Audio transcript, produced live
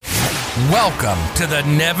Welcome to the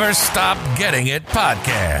Never Stop Getting It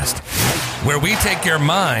podcast, where we take your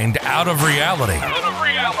mind out of reality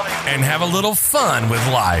and have a little fun with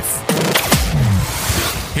life.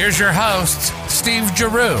 Here's your hosts, Steve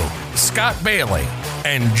Giroux, Scott Bailey,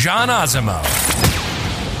 and John Osimo.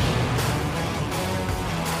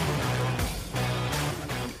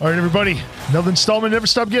 All right, everybody, another installment of Never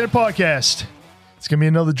Stop Getting It podcast. It's going to be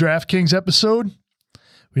another DraftKings episode.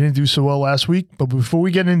 We didn't do so well last week, but before we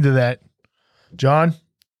get into that, John,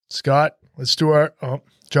 Scott, let's do our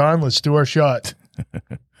shot.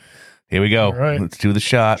 Here we go. All right. Let's do the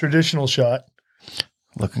shot. Traditional shot.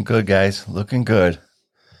 Looking good, guys. Looking good.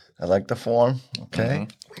 I like the form. Okay.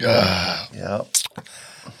 Yep.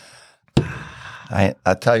 I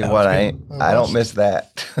tell you what, I don't miss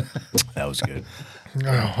that. That was good.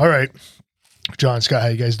 All right. John, Scott, how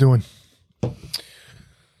you guys doing?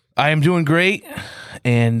 I am doing great,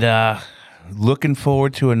 and looking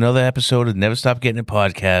forward to another episode of Never Stop Getting It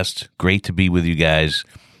podcast. Great to be with you guys.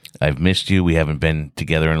 I've missed you. We haven't been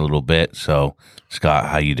together in a little bit. So, Scott,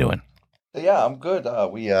 how you doing? Yeah, I'm good.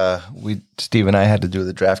 Steve and I had to do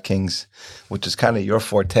the DraftKings, which is kind of your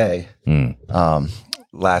forte,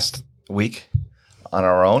 last week on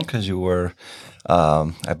our own because you were,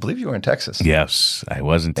 I believe you were in Texas. Yes, I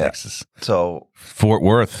was in Texas. So Fort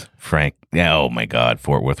Worth, Frank. Yeah, oh my God,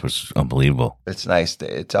 Fort Worth was unbelievable. it's nice.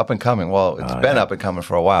 It's up and coming. Well, it's been up and coming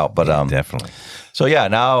for a while, but Definitely. So yeah,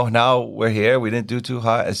 now we're here. We didn't do too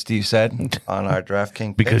hot, as Steve said, on our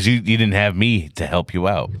DraftKings Because picks. you didn't have me to help you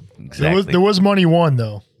out. Exactly. There was money won,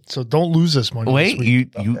 though, so don't lose this money. Wait,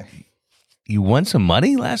 this week. you won some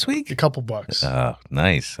money last week? A couple bucks. Oh,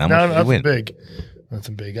 nice. How much did you Nothing win? big.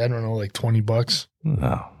 Nothing big. I don't know, like $20.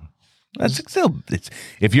 Oh, that's still.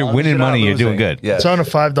 If you're long as winning you're not money, you're doing losing. good. Yeah. It's on a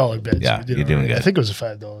 $5 bet. Yeah, we did you're doing all right. good. I think it was a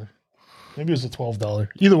 $5. Maybe it was a $12.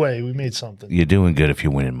 Either way, we made something. You're doing good if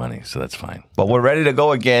you're winning money, so that's fine. But we're ready to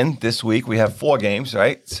go again this week. We have 4 games,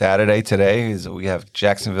 right? Saturday today we have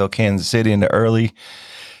Jacksonville, Kansas City in the early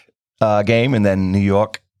game, and then New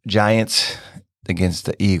York Giants against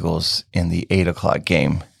the Eagles in the 8 o'clock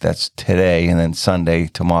game. That's today, and then Sunday,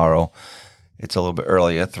 tomorrow. It's a little bit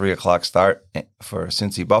earlier, 3 o'clock start for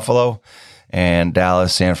Cincy Buffalo, and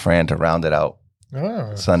Dallas San Fran to round it out.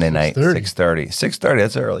 Sunday night, 6:30. 6:30,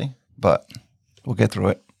 that's early, but we'll get through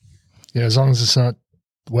it. Yeah, as long as it's not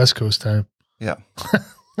West Coast time. Yeah.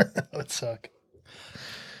 That would suck.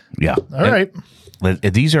 Yeah. All right.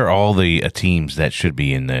 These are all the teams that should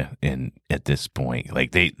be in at this point.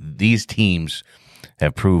 Like these teams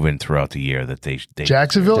have proven throughout the year that they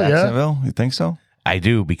Jacksonville, Jacksonville, you think so? I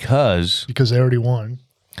do because because they already won.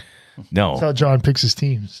 no, That's how John picks his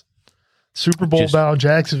teams. Super Bowl bound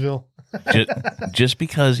Jacksonville. just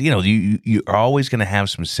because you're always going to have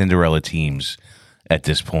some Cinderella teams at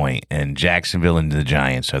this point, and Jacksonville and the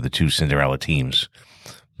Giants are the 2 Cinderella teams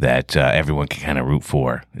that everyone can kind of root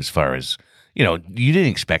for. As far as you didn't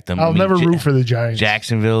expect them. I'll never root for the Giants.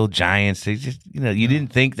 Jacksonville Giants. They just you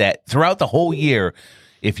didn't think that throughout the whole year.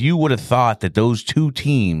 If you would have thought that those 2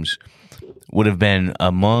 teams would have been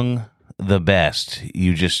among the best,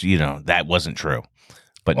 that wasn't true.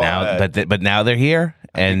 But now they're here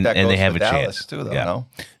and they have a Dallas chance too, though. Yeah.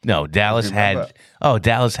 No, Dallas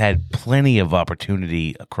had plenty of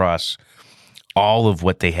opportunity across all of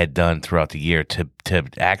what they had done throughout the year to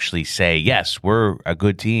actually say, yes, we're a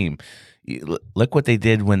good team. Look what they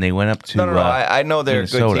did when they went up to No. I know they're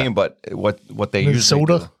Minnesota. a good team, but what they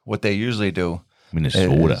usually do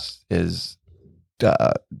Minnesota is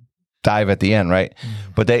dive at the end, right?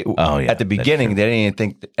 But at the beginning they didn't even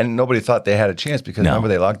think, and nobody thought they had a chance because remember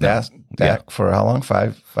they locked Dak for how long?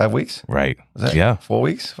 5 weeks, right? Was that 4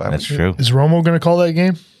 weeks? 5 That's weeks? true. Is Romo going to call that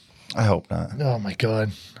game? I hope not. Oh, my God.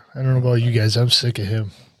 I don't know about you guys. I'm sick of him.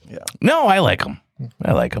 Yeah, No, I like him.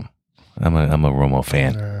 I'm a Romo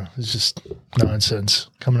fan. It's just nonsense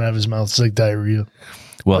coming out of his mouth. It's like diarrhea.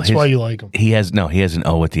 Well, That's why you like him. He has an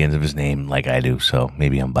O at the end of his name like I do, so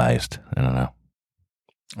maybe I'm biased. I don't know.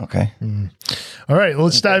 okay. All right,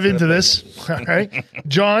 let's dive into this. All right.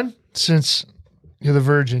 John, since you're the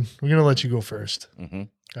virgin, we're going to let you go first. Mm-hmm.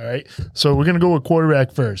 All right. So we're going to go with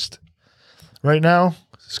quarterback first. Right now,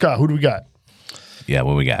 Scott, who do we got? Yeah,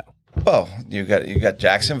 what we got? Well, you got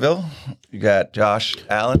Jacksonville, you got Josh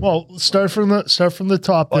Allen. Well, start from the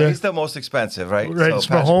top Well, there. he's the most expensive, right? Right, So it's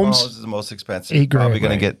Patrick Mahomes. Mahomes is the most expensive. $8,000. Probably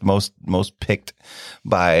going Right. to get most picked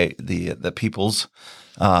by the peoples.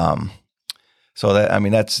 So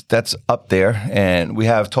that's up there, and we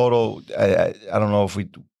have total. I don't know if we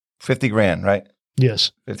 $50,000, right?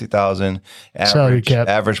 Yes. 50,000 Salary cap.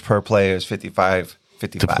 average per player is 55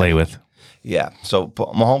 To play with. Yeah. So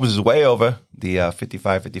Mahomes is way over the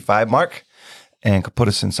 55 mark. and could put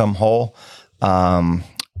us in some hole.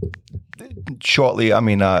 Shortly,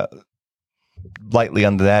 lightly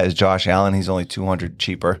under that is Josh Allen. He's only 200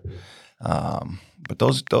 cheaper. But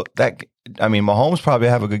Mahomes probably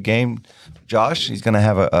have a good game. Josh, he's going to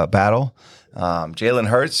have a battle. Jalen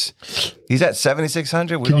Hurts, he's at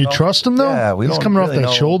 7,600. Can you trust him though? Yeah, he's coming off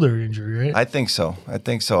that shoulder injury, right? I think so. I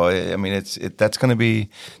mean, that's going to be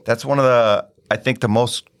one of the the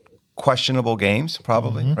most questionable games,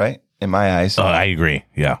 probably, right? In my eyes. I agree.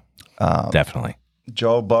 Yeah, definitely.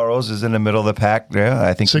 Joe Burrows is in the middle of the pack there.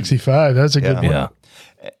 I think 65. That's a good one. Yeah.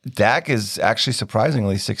 Dak is actually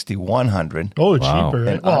surprisingly 6,100. Oh, cheaper.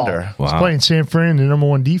 Right? And under. He's playing San Fran, the number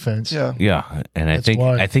one defense. Yeah. Yeah. And I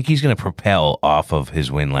think he's going to propel off of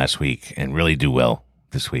his win last week and really do well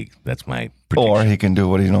this week. That's my prediction. Or he can do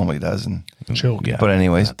what he normally does and choke. Yeah. But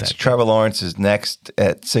anyways, Trevor Lawrence is next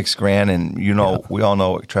at $6,000, and we all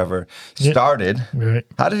know what Trevor started. Right.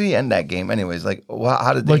 How did he end that game? Anyways,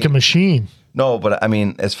 how did a machine? No, but I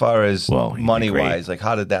mean, as far as he money did great. wise,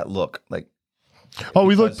 how did that look?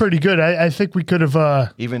 We looked pretty good. I think we could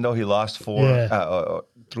have. Even though he lost 4.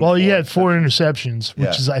 He had 4 interceptions,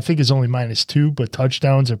 which is I think is only -2, but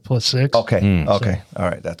touchdowns are +6. Okay. Okay. All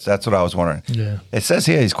right. That's what I was wondering. Yeah. It says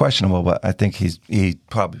here he's questionable, but I think he's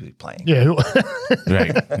probably playing. Yeah.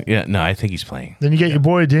 Right. Yeah. No, I think he's playing. Then you get your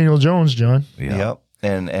boy Daniel Jones, John. Yeah. Yep.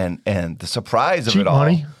 And the surprise of Cheap it all,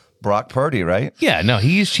 money. Brock Purdy, right? Yeah, no,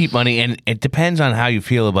 he is cheap money, and it depends on how you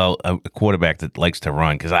feel about a quarterback that likes to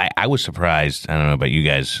run. Because I was surprised, I don't know about you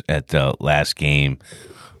guys, at the last game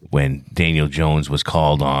when Daniel Jones was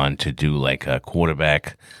called on to do a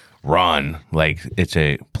quarterback run. It's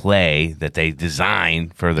a play that they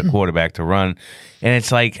designed for the quarterback to run. And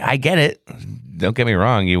it's I get it. Don't get me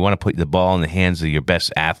wrong. You want to put the ball in the hands of your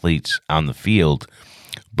best athletes on the field.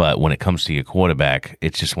 But when it comes to your quarterback,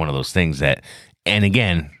 it's just one of those things that, and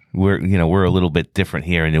again, we're a little bit different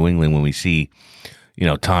here in New England when we see,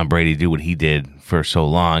 Tom Brady do what he did for so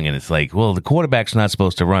long, and it's the quarterback's not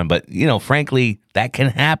supposed to run, but frankly, that can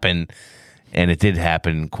happen, and it did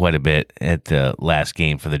happen quite a bit at the last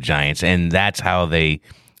game for the Giants, and that's how they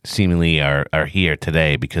seemingly are here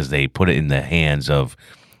today because they put it in the hands of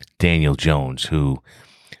Daniel Jones, who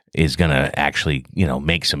is going to actually,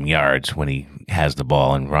 make some yards when he has the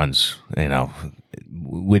ball and runs,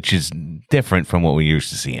 which is different from what we're used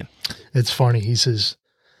to seeing. It's funny. He says,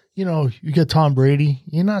 you get Tom Brady.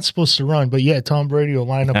 You're not supposed to run, but Tom Brady will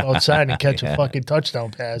line up outside and catch a fucking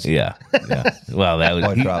touchdown pass. Yeah. Well, that was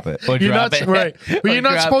or drop it. Or drop it. Right. But you're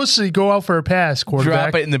not supposed to go out for a pass,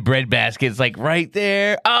 quarterback. Drop it in the bread basket. It's right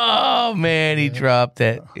there. Oh man, he dropped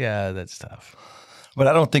it. Yeah, that's tough. But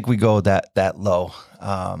I don't think we go that low.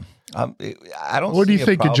 I don't. What do you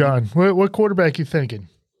think of John? What quarterback you thinking?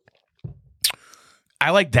 I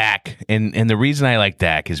like Dak, and the reason I like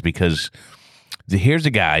Dak is because here's a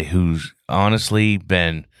guy who's honestly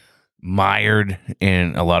been mired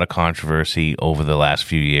in a lot of controversy over the last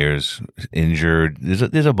few years, injured.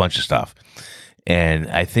 There's a bunch of stuff, and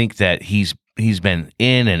I think that he's been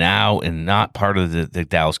in and out and not part of the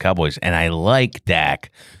Dallas Cowboys, and I like Dak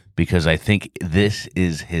because I think this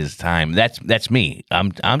is his time. That's me.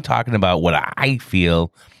 I'm talking about what I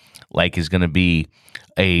feel like is going to be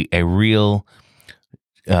a real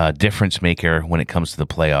difference maker when it comes to the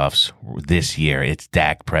playoffs this year. It's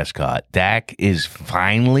Dak Prescott. Dak is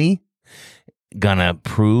finally gonna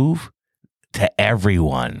prove to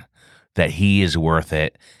everyone that he is worth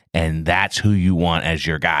it, and that's who you want as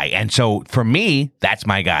your guy. And so for me, that's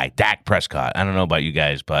my guy, Dak Prescott. I don't know about you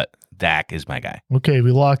guys, but Dak is my guy. Okay,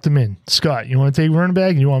 we locked him in. Scott, you want to take running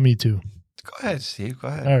back, and you want me to? Go ahead, Steve. Go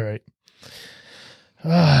ahead. All right.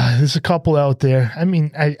 There's a couple out there. I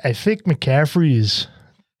mean, I think McCaffrey is.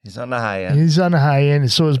 He's on the high end. He's on the high end,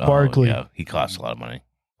 and so is Barkley. Yeah, he costs a lot of money.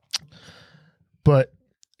 But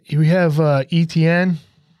we have ETN.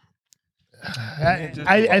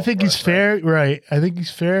 I think he's fair. Right. I think he's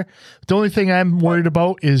fair. The only thing I'm worried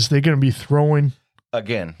about is they're going to be throwing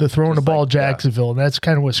again. They're throwing the ball Jacksonville, and that's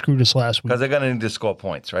kind of what screwed us last week. Because they're going to need to score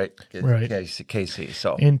points, right? Right. KC.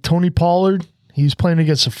 So and Tony Pollard, he's playing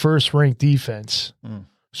against a first-ranked defense.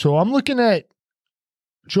 So I'm looking at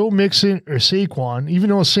Joe Mixon or Saquon, even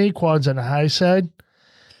though Saquon's on the high side,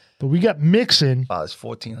 but we got Mixon. Wow, it's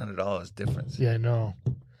 $1,400 difference. Yeah, I know.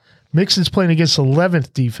 Mixon's playing against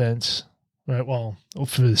 11th defense. Right, well,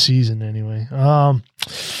 for the season anyway.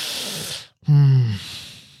 Let's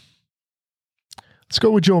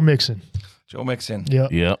go with Joe Mixon. Joe Mixon. Yeah.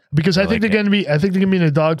 Yep. Because I think they're going to be in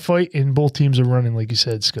a dogfight, and both teams are running, like you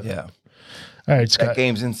said, Scott. Yeah. All right, Scott. That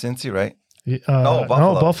game's in Cincy, right?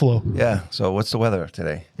 Buffalo. No, Buffalo. Yeah. So what's the weather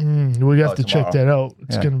today? We have to check that out.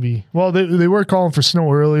 It's Yeah. going to be they were calling for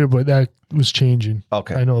snow earlier, but that was changing.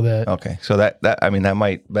 Okay. I know that. Okay. So that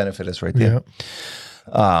might benefit us right there.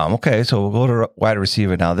 Okay. So we'll go to wide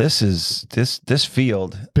receiver now. This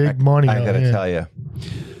field. Big money. I got to tell you.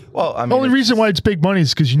 Well, I mean, the only reason why it's big money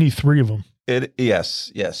is because you need 3 of them.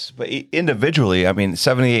 Yes. But individually, I mean,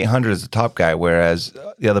 7,800 is the top guy, whereas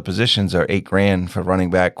the other positions are $8,000 for running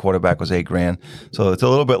back. Quarterback was $8,000, so it's a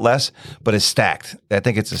little bit less, but it's stacked. I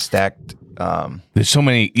think it's a stacked. There's so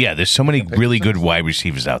many really good wide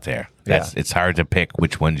receivers out there. It's hard to pick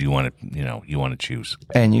which ones you want to choose.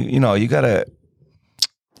 And you gotta.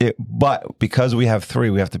 But because we have 3,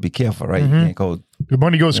 we have to be careful, right? Mm-hmm. You can't go. Your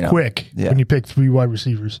money goes quick when you pick 3 wide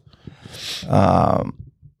receivers.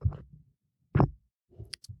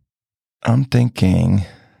 I'm thinking.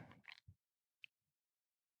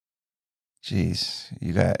 Jeez,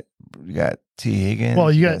 you got T. Higgins.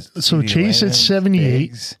 Well, you got CD Chase Lamb, at 78,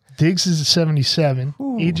 Diggs. Diggs is at 77,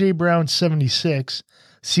 Ooh. AJ Brown 76,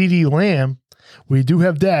 CD Lamb. We do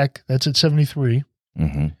have Dak. That's at 73.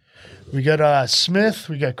 Mm-hmm. We got Smith.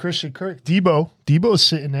 We got Christian Kirk. Debo's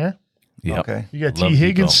sitting there. Yep. Okay. You got Love T.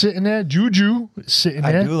 Higgins Debo. sitting there. Juju sitting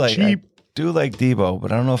there. Cheap. do like Debo,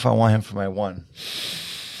 but I don't know if I want him for my 1.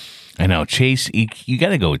 I know Chase. You got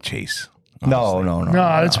to go with Chase. No. No,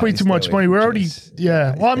 that's way too much money. We're already,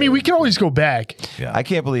 Well, I mean, we can always go back. Yeah. I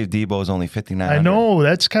can't believe Debo is only 59. I know.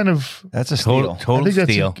 That's kind of. That's a steal. Total that's a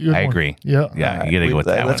steal. good I one. agree. Yeah. Yeah, you got to go with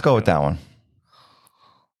that one. Let's go with that one.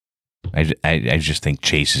 I just think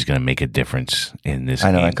Chase is going to make a difference in this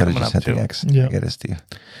I know. game I could have coming just up, had the too. X. Yeah. I get it, Steve.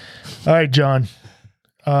 All right, John.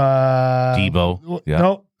 Debo. Yeah.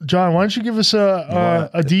 No, John, why don't you give us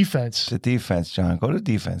a defense? The defense, John. Go to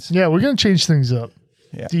defense. Yeah, we're going to change things up.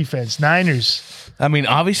 Yeah. Defense. Niners. I mean,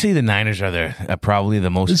 obviously the Niners are probably the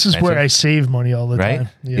most This is where I expensive, save money all the right? time.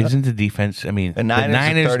 Yeah. Isn't the defense? I mean, The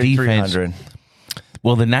Niners are defense. 3,300.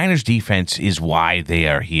 Well, the Niners defense is why they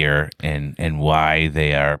are here and why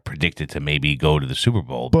they are predicted to maybe go to the Super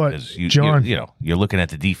Bowl. But, because John- you're looking at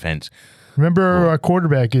the defense. Remember, our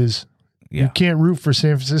quarterback is. Yeah, You can't root for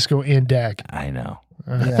San Francisco and Dak. I know.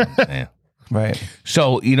 Yeah. Yeah. Right.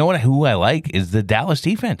 So you know what? Who I like is the Dallas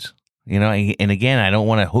defense. And again, I don't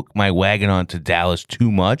want to hook my wagon onto Dallas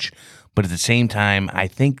too much, but at the same time, I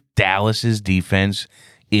think Dallas's defense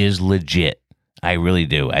is legit. I really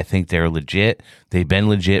do. I think they're legit. They've been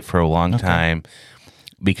legit for a long time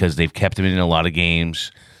because they've kept them in a lot of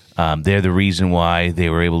games. They're the reason why they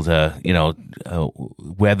were able to,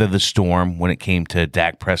 weather the storm when it came to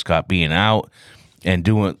Dak Prescott being out and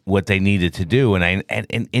doing what they needed to do. And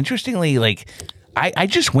interestingly, I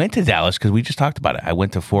just went to Dallas because we just talked about it. I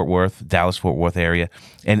went to Fort Worth, Dallas-Fort Worth area,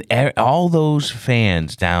 and all those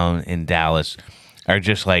fans down in Dallas are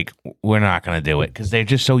just like, we're not going to do it because they're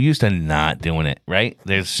just so used to not doing it, right?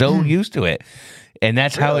 They're so used to it. And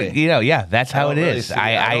that's how it, that's how it is.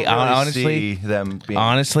 I honestly, them being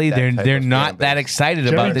honestly, that type they're of not fan that base. excited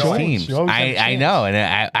Jerry about this Jones, team. you always have a I chance. know,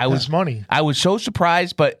 and I was That's money. I was so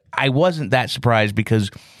surprised, but I wasn't that surprised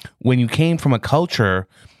because when you came from a culture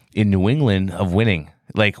in New England of winning,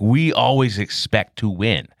 we always expect to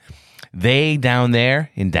win. They down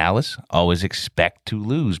there in Dallas always expect to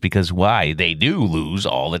lose because why? They do lose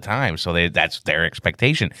all the time. So that's their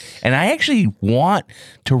expectation. And I actually want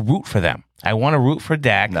to root for them. I want to root for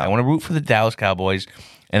Dak. I want to root for the Dallas Cowboys.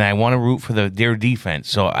 And I want to root for their defense.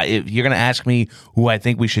 So if you're going to ask me who I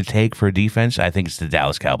think we should take for defense, I think it's the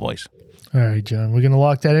Dallas Cowboys. All right, John. We're going to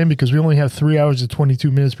lock that in because we only have 3 hours and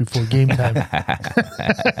 22 minutes before game time.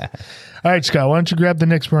 All right, Scott, why don't you grab the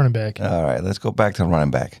next running back? All right, let's go back to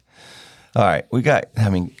running back. All right,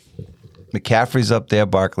 McCaffrey's up there,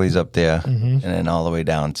 Barkley's up there, and then all the way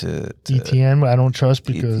down to ETN, I don't trust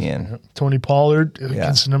because ETN. Tony Pollard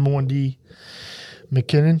against the number 1 D,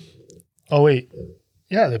 McKinnon. Oh, wait.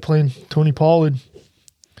 Yeah, they're playing Tony Pollard.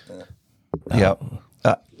 Yep.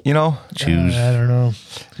 Choose. I don't know.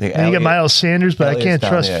 And you got Miles Sanders, but I can't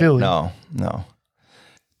trust Philly. No.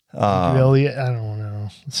 Elliott, I don't know.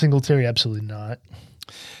 Singletary, absolutely not.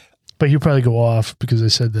 But he'll probably go off because I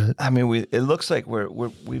said that. I mean, it looks like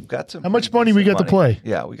we've got some. How much money we got to play?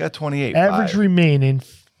 Yeah, we got 28. Average remaining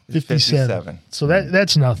 57. So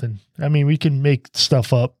that's nothing. I mean, we can make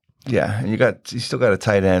stuff up. Yeah, and you still got a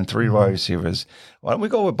tight end, 3 wide receivers. Why don't we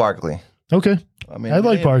go with Barkley? Okay. I mean, I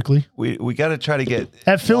like Barkley. We got to try to get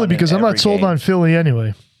At Philly one in because I'm not every sold game. on Philly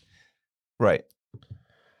anyway. Right.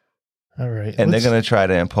 All right. And they're going to try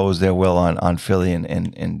to impose their will on Philly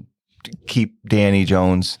and keep Daniel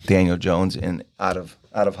Jones in out of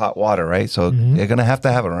hot water, right? So they're going to have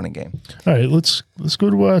a running game. All right, let's go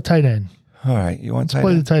to tight end. All right, you want tight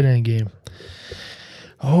Play the end? tight end game.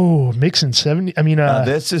 Oh, Mixon 70. I mean,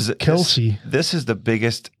 This is Kelsey. This is the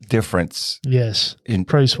biggest difference Yes, in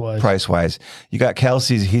price wise. Price wise, you got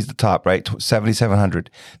Kelsey's. He's the top, right?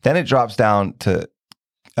 7,700. Then it drops down to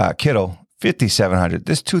Kittle, 5,700.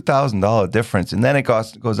 This $2,000 difference, and then it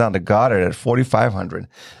goes down to Goddard at 4,500.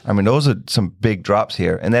 I mean, those are some big drops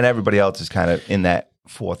here, and then everybody else is kind of in that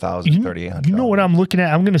 4,000, 3,800. You know what I'm looking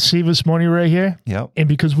at? I'm going to save us money right here. Yep. And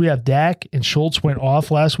because we have Dak and Schultz went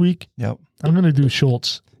off last week, Yep. I'm going to do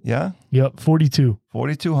Schultz. Yeah. Yep, 42.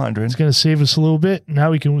 4,200. It's going to save us a little bit. Now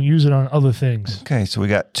we can use it on other things. Okay, so we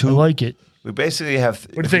got two. I like it. We basically have.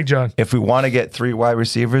 What do you think, John? If we want to get 3 wide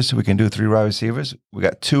receivers, we can do 3 wide receivers. We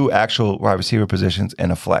got 2 actual wide receiver positions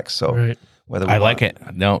and a flex. So Right. whether we I want, like it.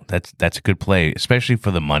 No, that's a good play, especially for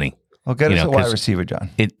the money. Well, get You us know, a wide 'cause receiver, John.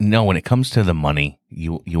 When it comes to the money,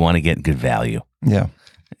 you want to get good value, Yeah.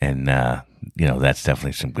 and that's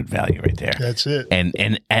definitely some good value right there. That's it.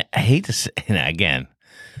 And I hate to say, and again,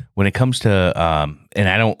 when it comes to and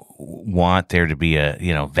I don't want there to be a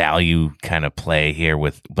value kind of play here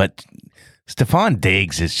but Stephon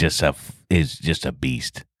Diggs is just a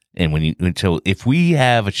beast, and so if we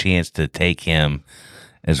have a chance to take him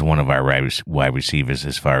as one of our wide receivers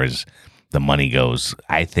as far as the money goes,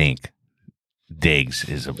 I think Diggs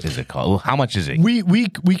is a call. Well, how much is it? We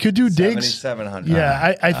could do Diggs. 7,700.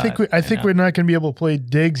 Yeah, I think we're not going to be able to play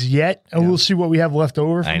Diggs yet, and we'll see what we have left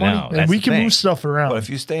over for I money, know, and that's we the can thing. move stuff around. But if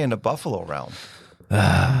you stay in the Buffalo realm,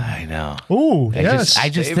 I know. Oh, yes. I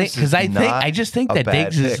just Davis think because is I just think not that a bad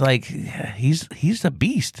Diggs is pick. like he's a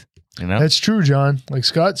beast. That's true, John. Like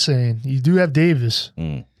Scott's saying, you do have Davis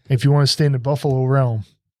if you want to stay in the Buffalo realm.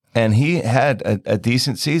 and he had a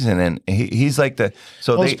decent season, and he's like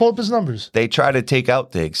Let's pull up his numbers. they try to take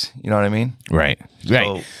out Diggs. You know what I mean? Right.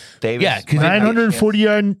 So Davis, Yeah, 'cause might have a 940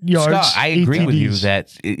 yards. Scott, I agree 8 with you TDs. that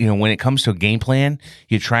when it comes to a game plan,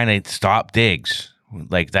 you're trying to stop Diggs.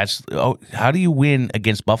 Like how do you win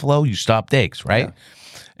against Buffalo? You stop Diggs, right? Yeah.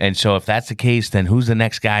 And so if that's the case, then who's the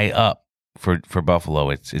next guy up for Buffalo?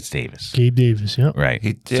 It's Davis, Gabe Davis, yep. right?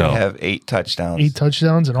 He did So, have 8 touchdowns. 8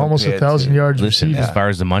 touchdowns and almost Compared 1,000 to- yards Listen, receiving. as far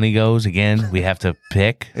as the money goes, again, we have to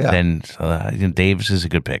pick. Yeah. Then Davis is a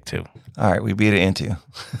good pick too, All right, we beat it into you.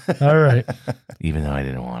 All right. even though I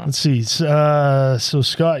didn't want him. Let's see. So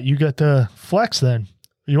Scott, you got the flex then.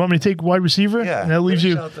 You want me to take wide receiver? Yeah, And that leaves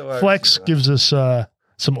finish you. out the wide Flex receiver. gives us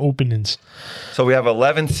some openings. So we have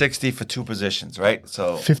 1160 for 2 positions, right?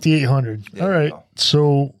 So 5,800. There All you right. go.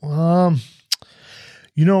 So,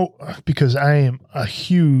 because I am a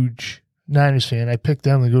huge Niners fan, I picked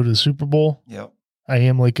them to go to the Super Bowl. yep. I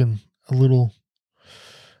am like a little.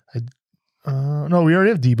 No, we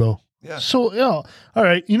already have Debo. Yeah. So, yeah. All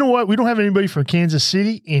right. You know what? We don't have anybody from Kansas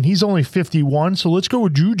City, and he's only 51. So let's go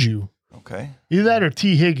with Juju. Okay. Either that or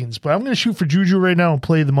T. Higgins. But I'm going to shoot for Juju right now and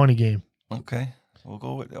play the money game. Okay. We'll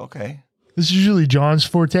go with This is usually John's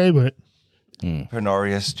forte, but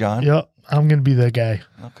Pernorius John. yep, I'm going to be that guy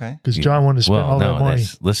Okay. because John wanted to spend all that money.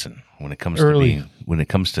 Listen, when it comes Early.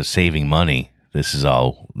 to saving money, this is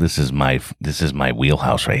my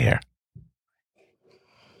wheelhouse right here.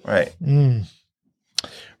 Right.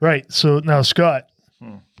 Right. So now, Scott,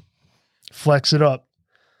 flex it up.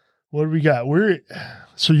 What do we got?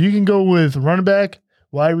 So you can go with running back,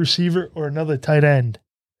 wide receiver, or another tight end.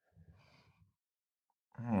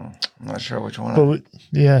 I'm not sure which one. But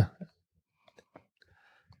yeah,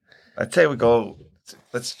 I'd say we go.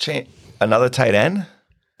 Let's change another tight end.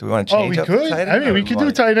 Do we want to change we up the could. tight end? I mean, or we could do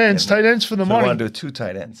want- tight ends. Yeah, Tight ends for the so we money. want to do 2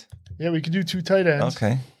 tight ends. Yeah, we could do 2 tight ends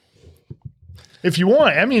Okay. if you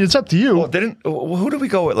want. I mean, it's up to you. Well, who did we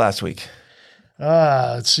go with last week?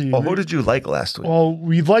 Let's see. Well, who did you like last week? Well,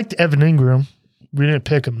 we liked Evan Ingram. We didn't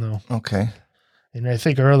pick him though, Okay. and I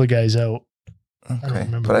think our other guy's out. Okay.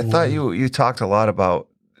 remember But I who thought it you talked a lot about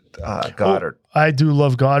Goddard. I do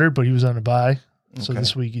love Goddard, but he was on a bye. So Okay.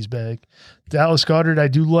 this week he's back. Dallas Goddard, I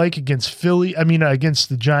do like against Philly. I mean, against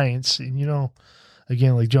the Giants. And,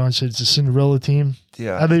 again, like John said, it's a Cinderella team.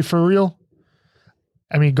 Yeah. Are they for real?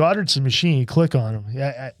 I mean, Goddard's a machine. You click on him.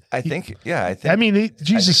 Yeah, I think. I mean, I think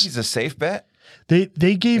Jesus, he's a safe bet. they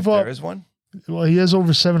gave If up. there is one. Well, he has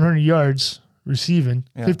over 700 yards receiving,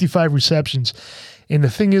 Yeah. 55 receptions. And the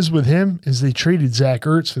thing is with him is they traded Zach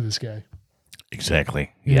Ertz for this guy.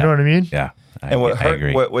 Exactly. You know what I mean? Yeah. I And what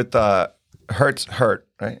agree. with Hurts hurt,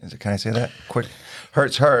 right? Can I say that? Quick,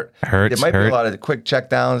 Hurts hurt. Hurts There might hurt. be a lot of quick check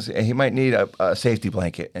downs, and he might need a safety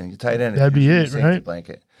blanket. And your tight end, is That'd be usually a it, safety right?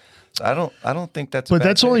 Blanket. So I don't think that's. a But bad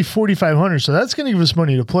that's pick. only 4,500. So that's going to give us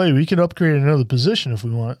money to play. We can upgrade another position if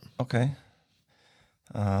we want. okay.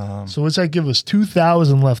 So what's that give us?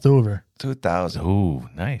 2,000 left over. 2,000. Ooh,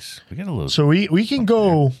 nice. We got a little. So we can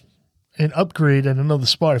go an upgrade at another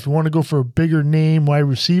spot. If we want to go for a bigger name wide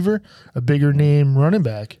receiver, a bigger name running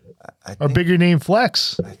back, or bigger name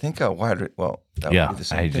flex. I think a wide. Well, that would Yeah, be the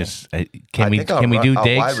same thing. Can we do our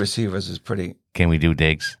Diggs? wide receivers is pretty. Can we do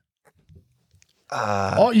Diggs?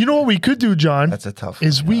 Oh, you know what we could do, John? That's a tough.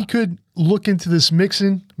 Is one, we could look into this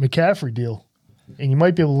Mixon McCaffrey deal, and you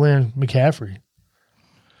might be able to land McCaffrey,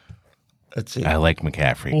 Let's see. I like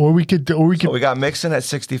McCaffrey. or we could, So we got Mixon at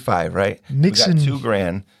 65, right? Mixon- we got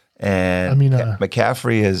 $2,000, and I mean,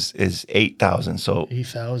 McCaffrey is 8,000. So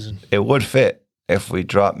 8,000. it would fit if we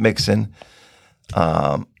drop Mixon.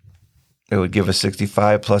 It would give us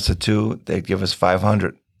 65 plus a 2. They'd give us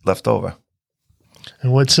 500 left over.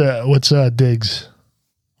 And what's Diggs?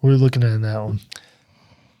 We're looking at in that one.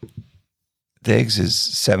 Diggs is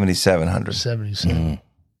 7,700. 77.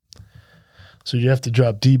 So you have to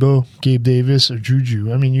drop Debo, Gabe Davis, or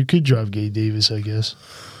Juju. I mean, you could drop Gabe Davis, I guess.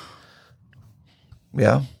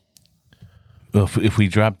 Yeah. Well, if we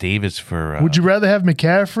drop Davis for, Would you rather have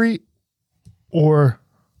McCaffrey or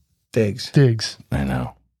Diggs. Diggs I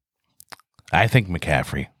know. I think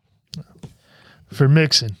McCaffrey. for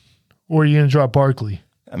Mixon? Or are you going to drop Barkley?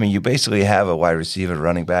 I mean, you basically have a wide receiver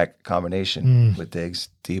running back combination with Diggs,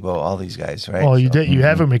 Debo, all these guys, right? Oh, you So did. You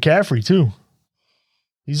have a McCaffrey, too.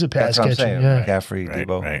 He's a pass That's what I'm catcher. saying. Yeah. McCaffrey, Right,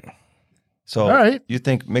 Debo. right. So All right. you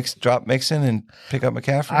think drop Mixon and pick up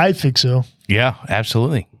McCaffrey? I think so. Yeah,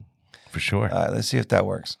 absolutely. For sure. All right, let's see if that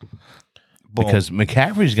works. Boom. Because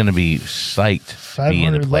McCaffrey's going to be psyched to be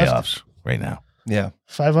in the 500 left. playoffs right now. yeah,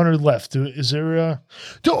 500 left. Is there a...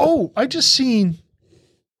 Oh, I just seen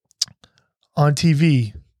on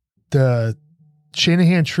TV the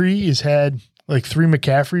Shanahan tree has had like 3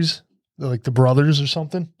 McCaffreys, like the brothers or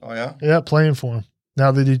something. oh yeah, Yeah, playing for him.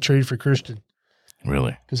 Now they did trade for Christian.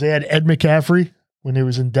 Really? Because they had Ed McCaffrey when he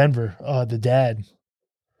was in Denver, the dad.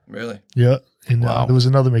 really. Yeah. And Wow. there was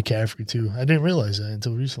another McCaffrey too. I didn't realize that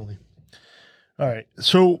until recently. All right.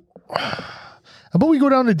 So how about we go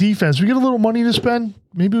down to defense? We get a little money to spend.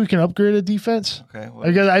 Maybe we can upgrade a defense. Okay, well,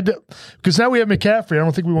 Because now we have McCaffrey. I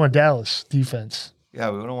don't think we want Dallas defense. yeah,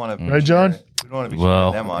 we don't want to. Right, John? We don't want to be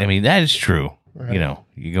Well, cheering them on. I mean, that is true. Right. You know,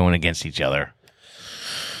 you're going against each other.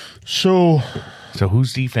 So, So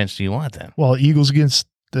whose defense do you want then? well, Eagles against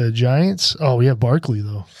the Giants. Oh, we have Barkley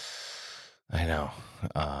though. I know.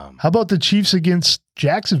 How about the Chiefs against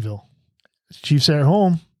Jacksonville? Chiefs are at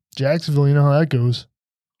home. Jacksonville, you know how that goes.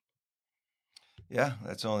 yeah,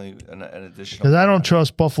 that's only an additional. Because I don't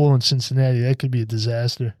trust Buffalo and Cincinnati. That could be a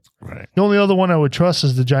disaster. Right. The only other one I would trust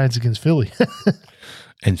is the Giants against Philly.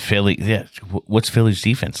 And Philly, yeah. What's Philly's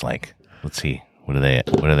defense like? Let's see. What are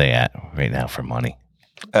they at right now for money?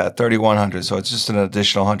 3,100. So it's just an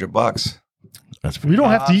additional $100. That's We don't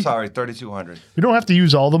have I'm to. sorry, 3,200. We don't have to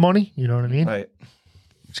use all the money. You know what I mean? Right.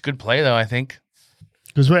 It's a good play though, I think.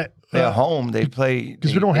 Because They're at home. They play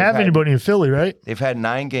we don't have anybody in Philly, right? They've had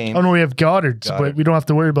 9 games. Oh no, we have Goddard, but Goddard. we don't have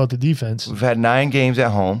to worry about the defense. We've had 9 games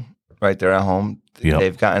at home. Right, they're at home. Yep.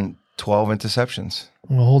 They've gotten 12 interceptions.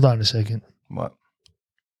 Well, hold on a second. What?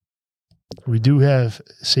 We do have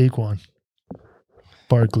Saquon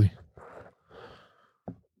Barkley.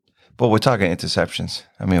 But we're talking interceptions.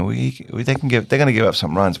 I mean, they're going to give up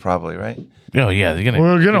some runs probably, right? Oh yeah, they're gonna.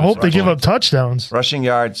 We're gonna give us hope they give rushing. up touchdowns. Rushing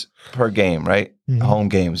yards per game, right? Mhm. Home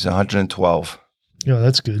games 112. Yeah,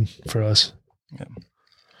 that's good for us. Yeah.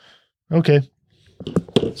 Okay,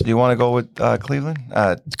 So you want to go with Cleveland?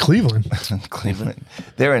 Cleveland. Cleveland.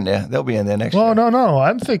 They're in there. They'll be in there next Well, year. no.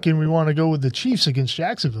 I'm thinking we want to go with the Chiefs against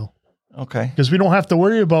Jacksonville Okay. because we don't have to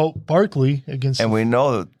worry about Barkley against And we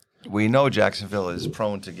know Jacksonville is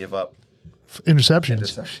prone to give up interceptions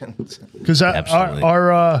interceptions. because Absolutely.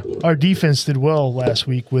 our defense did well last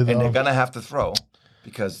week with And they're going to have to throw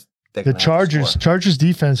because they're the gonna have to Chargers. score. Chargers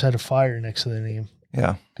defense had a fire next to their name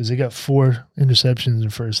Yeah. because they got 4 interceptions in the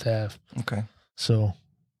first half. Okay. So,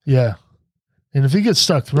 yeah. And if he gets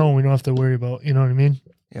stuck throwing, we don't have to worry about, you know what I mean?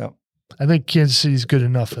 Yep. I think Kansas City's good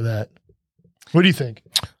enough for that. What do you think?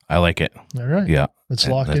 I like it. All right. Yeah. Let's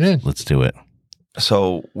lock it in. Let's do it.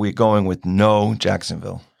 So we're going with no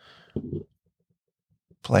Jacksonville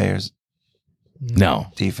players, No.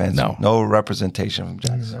 defense, No. representation from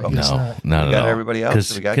Jacksonville. I guess No. not. No. We No. got everybody else.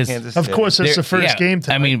 'Cause- We got 'cause Kansas Of City. course, that's the first Yeah, game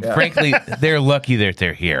tonight. I mean, frankly, they're lucky that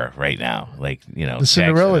they're here right now. Like, you know, The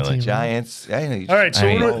Cinderella Jacksonville. team. Giants. Yeah, All right. So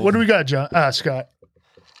I mean- what do we got, John? Scott?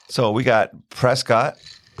 So we got Prescott.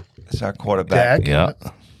 That's our quarterback. Dak. Yeah.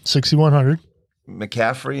 6,100.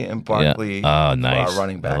 McCaffrey and Yeah. Barkley. Oh, for nice. our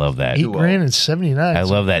running back. I love that. 8 grand and 79. I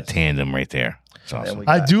love that tandem right there. It's And awesome. we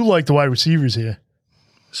I got- do like the wide receivers here.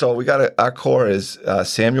 So we got our core is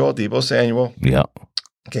Samuel, Debo Samuel, Yeah.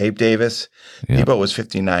 Gabe Davis. Yeah. Debo was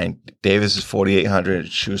 59. Davis is 4,800.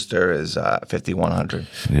 Schuster is 5,100.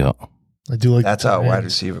 Yeah. I do like That's the our tight wide ends.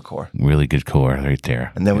 receiver core. Really good core right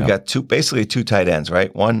there. And then we Yeah. got basically two tight ends,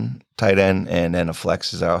 right? One tight end, and then a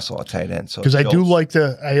flex is also a tight end. So Because I do Schultz-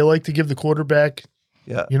 I like to give the quarterback,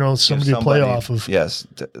 yeah, somebody to play off of. Yes,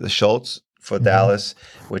 the Schultz for Dallas,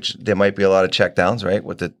 which there might be a lot of checkdowns, right,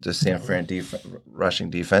 with the San Fran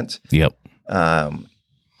rushing defense, Yep. and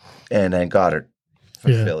then Goddard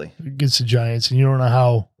for Yeah. Philly. Against the Giants, and you don't know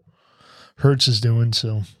how Hurts is doing.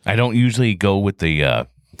 So I don't usually go with the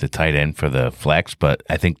tight end for the flex, but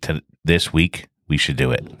I think this week we should do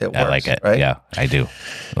it. It I like works, it. right? Yeah, I do.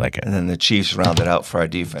 I like it. And then the Chiefs rounded out for our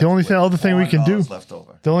defense. the only other thing we can do, $4 left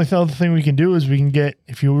over. the only other thing we can do is we can get,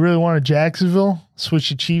 if you really want a Jacksonville, switch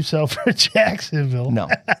the Chiefs out for Jacksonville. No,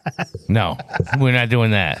 No, we're not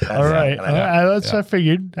doing that. All right, that's what I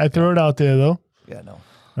figured. I throw it out there though. yeah, no.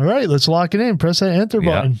 All right, let's lock it in. Press that enter Yeah,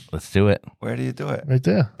 button let's do it. Where do you do it? right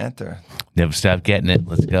there. Enter. Never stop getting it.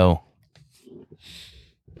 Let's go.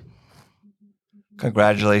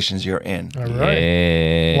 Congratulations, you're in. All right,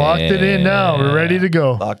 Yeah. locked it in now. We're ready to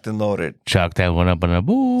go. Locked and loaded. Chalk that one up on a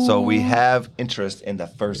boo. So we have interest in the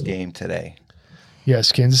first game today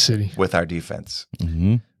Yes, Kansas City. with our defense.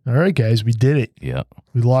 All right, guys, we did it. Yeah.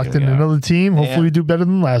 We locked in Yeah. another team. Hopefully, And- we do better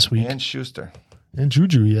than last week. And Schuster. And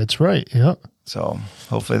Juju, that's right. Yeah. So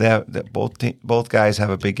hopefully that both guys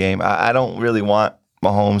have a big game. I don't really want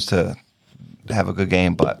Mahomes to have a good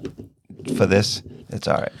game, but for this, it's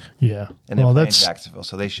all right. Yeah. And they're Well, playing that's Jacksonville,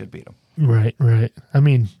 so they should beat them. right. I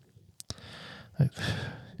mean,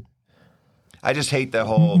 I just hate the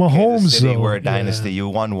whole Mahomes, Kansas City. though, We're a yeah. dynasty. You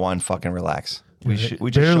won one. Fucking relax. We just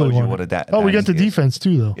barely showed you won what a it. Oh, we got the dynasty is. defense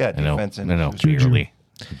too, though. Yeah, I know. defense and No, Schuster.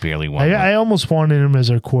 barely won. I almost wanted him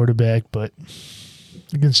as our quarterback, but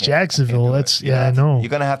against Jacksonville, Can't do that's it. You're gonna I have- know. You're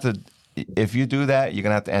gonna have to. If you do that, you're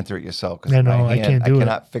gonna have to enter it yourself. 'cause I know, my I can't do I it.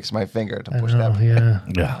 cannot fix my finger to I push know, that. yeah.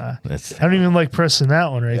 Yeah. That's, I don't even like pressing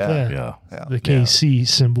that one right Yeah. there. yeah. Yeah. The KC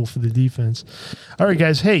symbol for the defense. All right,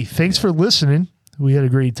 guys. Hey, thanks for listening. We had a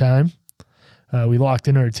great time. We locked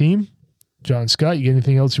in our team. John Scott, you got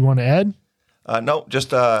anything else you want to add? No,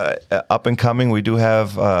 just up and coming. We do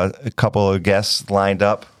have a couple of guests lined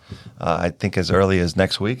up. I think as early as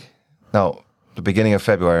next week. No, the beginning of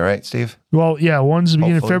February, right, Steve? Well, yeah, one's the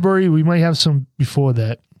beginning of Hopefully. February. We might have some before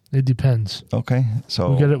that. It depends. Okay,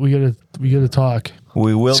 so We gotta talk.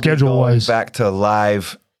 we will schedule-wise. be going back to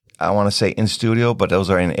live. I want to say in studio, but those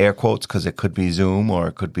are in air quotes because it could be Zoom or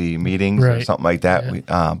it could be meetings or Right. something like that.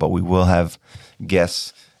 Yeah. But we will have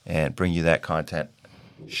guests and bring you that content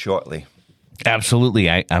shortly. Absolutely.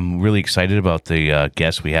 I'm really excited about the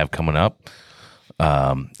guests we have coming up.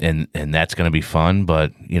 And that's going to be fun.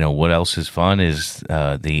 But, what else is fun is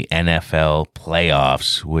the NFL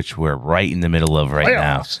playoffs, which we're right in the middle of right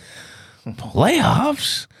now.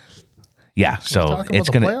 Playoffs? Yeah, so talking it's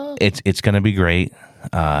about the gonna playoffs? it's gonna be great.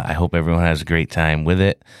 I hope everyone has a great time with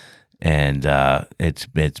it, and it's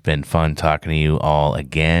been fun talking to you all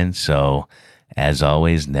again. So, as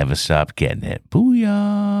always, never stop getting it.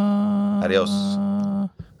 Booyah! Adios. All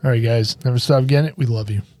right, guys. Never stop getting it. We love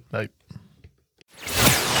you. Bye.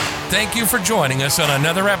 Thank you for joining us on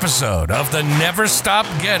another episode of the Never Stop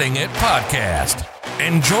Getting It podcast.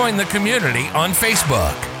 And join the community on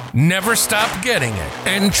Facebook, Never Stop Getting It,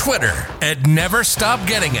 and Twitter at Never Stop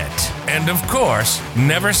Getting It. And of course,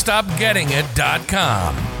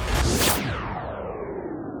 NeverStopGettingIt.com.